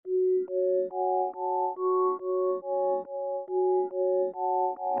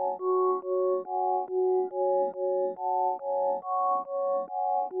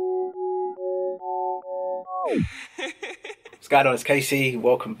What's going on, it's Casey.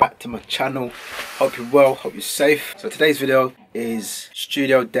 Welcome back to my channel. Hope you're well, hope you're safe. So today's video is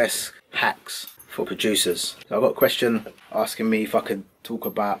studio desk hacks for producers. So I got a question asking me if I could talk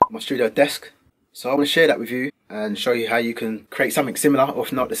about my studio desk. So I want to share that with you and show you how you can create something similar, or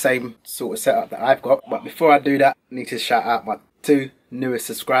if not the same sort of setup that I've got. But before I do that, I need to shout out my two newest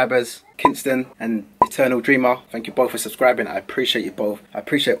subscribers, Kingston and Eternal Dreamer. Thank you both for subscribing. I appreciate you both. I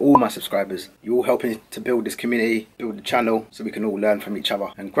appreciate all my subscribers. You're all helping to build this community, build the channel, so we can all learn from each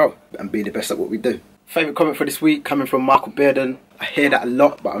other and grow and be the best at what we do. Favourite comment for this week coming from Michael Bearden. I hear that a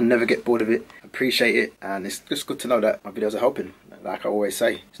lot, but I'll never get bored of it. I appreciate it, and it's just good to know that my videos are helping. Like I always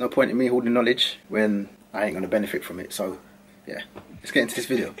say, there's no point in me holding knowledge when I ain't going to benefit from it. So yeah, let's get into this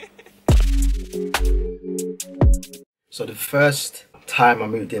video. So the first time I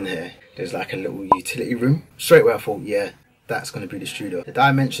moved in here, there's like a little utility room. Straight away I thought, yeah, that's going to be the studio. The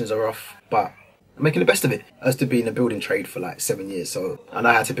dimensions are off, but I'm making the best of it. I used to be in the building trade for like 7 years, so I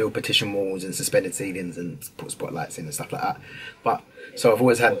know how to build partition walls and suspended ceilings and put spotlights in and stuff like that. But so I've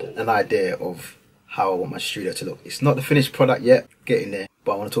always had an idea of how I want my studio to look. It's not the finished product yet, getting there,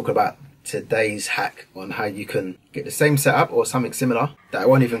 but I want to talk about today's hack on how you can get the same setup or something similar that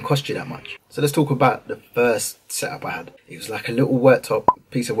won't even cost you that much. So let's talk about the first setup I had. It was like a little worktop,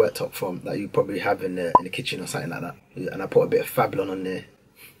 piece of worktop from that you probably have in the kitchen or something like that, and I put a bit of Fablon on there.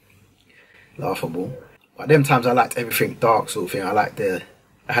 Laughable. But them times I liked everything dark sort of thing.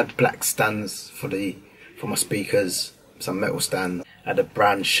 I had black stands for my speakers, some metal stands. I had a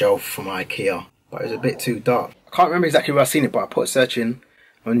brand shelf from IKEA, but it was a bit too dark. I can't remember exactly where I seen it, but I put a search in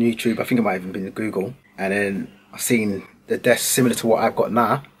on YouTube. I think it might have even been Google, and then I seen the desk similar to what I've got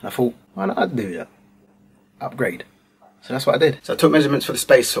now, and I thought, why not I'd do that? Upgrade. So that's what I did. So I took measurements for the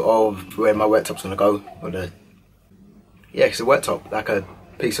space of where my worktop's gonna go, it's a worktop, like a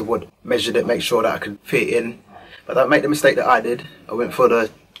piece of wood. Measured it, make sure that I could fit it in. But I made the mistake that I did. I went for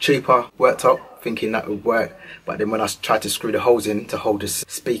the cheaper worktop, thinking that would work. But then when I tried to screw the holes in to hold the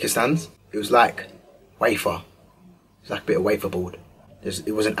speaker stands, it was like wafer. It's like a bit of wafer board.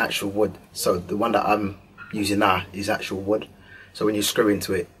 It wasn't actual wood. So the one that I'm using now is actual wood. So when you screw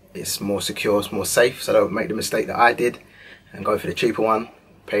into it, it's more secure, it's more safe. So don't make the mistake that I did and go for the cheaper one,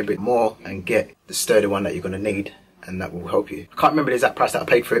 pay a bit more and get the sturdy one that you're going to need, and that will help you. I can't remember the exact price that I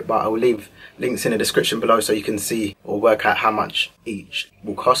paid for it, but I will leave links in the description below so you can see or work out how much each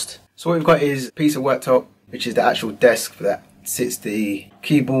will cost. So what we've got is a piece of worktop, which is the actual desk that sits the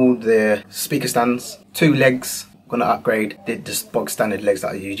keyboard, the speaker stands, 2 legs. Gonna upgrade the just bog standard legs that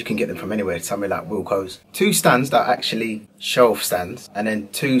I use. You can get them from anywhere, somewhere like Wilco's. 2 stands that are actually shelf stands, and then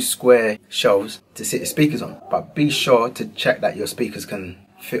 2 square shelves to sit the speakers on. But be sure to check that your speakers can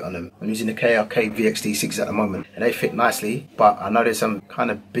fit on them. I'm using the KRK VXT6s at the moment, and they fit nicely, but I know there's some kind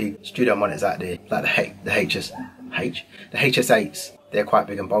of big studio monitors out there, like the HS8s. They're quite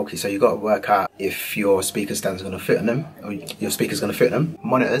big and bulky, so you've got to work out if your speaker stands are going to fit on them, or your speaker's going to fit on them.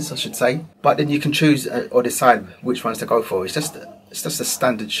 Monitors, I should say. But then you can choose or decide which ones to go for. It's just a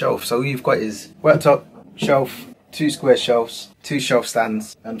standard shelf. So all you've got is worktop, shelf, 2 square shelves, 2 shelf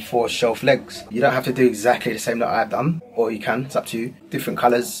stands, and 4 shelf legs. You don't have to do exactly the same that I've done, or you can, it's up to you. Different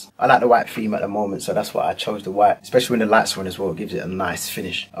colours. I like the white theme at the moment, so that's why I chose the white. Especially when the lights are on as well, it gives it a nice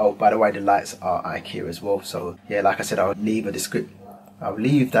finish. Oh, by the way, the lights are IKEA as well. So yeah, like I said, I'll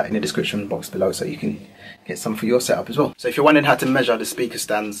leave that in the description box below so you can get some for your setup as well. So if you're wondering how to measure the speaker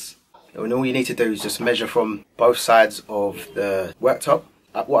stands, then all you need to do is just measure from both sides of the worktop.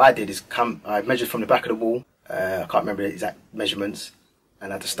 What I did is I measured from the back of the wall. I can't remember the exact measurements,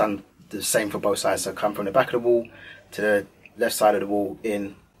 and I had to stand the same for both sides. So come from the back of the wall to the left side of the wall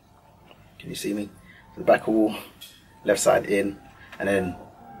in. Can you see me? To the back of the wall, left side in, and then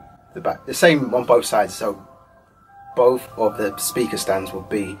the back. The same on both sides. So both of the speaker stands will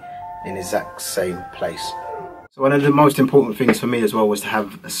be in the exact same place. So one of the most important things for me as well was to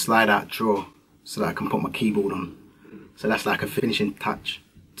have a slide out drawer so that I can put my keyboard on. So that's like a finishing touch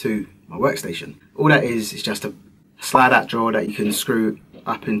to my workstation. All that is just a slide out drawer that you can screw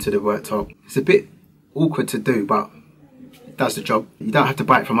up into the worktop. It's a bit awkward to do, but it does the job. You don't have to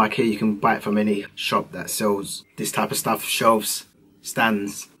buy it from IKEA, you can buy it from any shop that sells this type of stuff, shelves,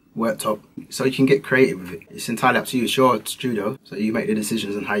 stands, worktop, so you can get creative with it. It's entirely up to you, it's your studio, so you make the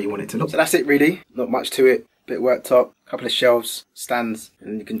decisions on how you want it to look. So that's it really, not much to it. Bit of worktop, a couple of shelves, stands,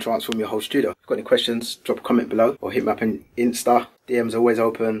 and you can transform your whole studio. If you've got any questions, drop a comment below or hit me up in Insta. DM's always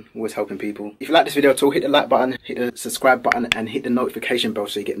open, always helping people. If you like this video at all, hit the like button, hit the subscribe button, and hit the notification bell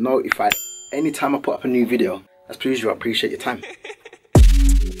so you get notified anytime I put up a new video. As per usual, I appreciate your time.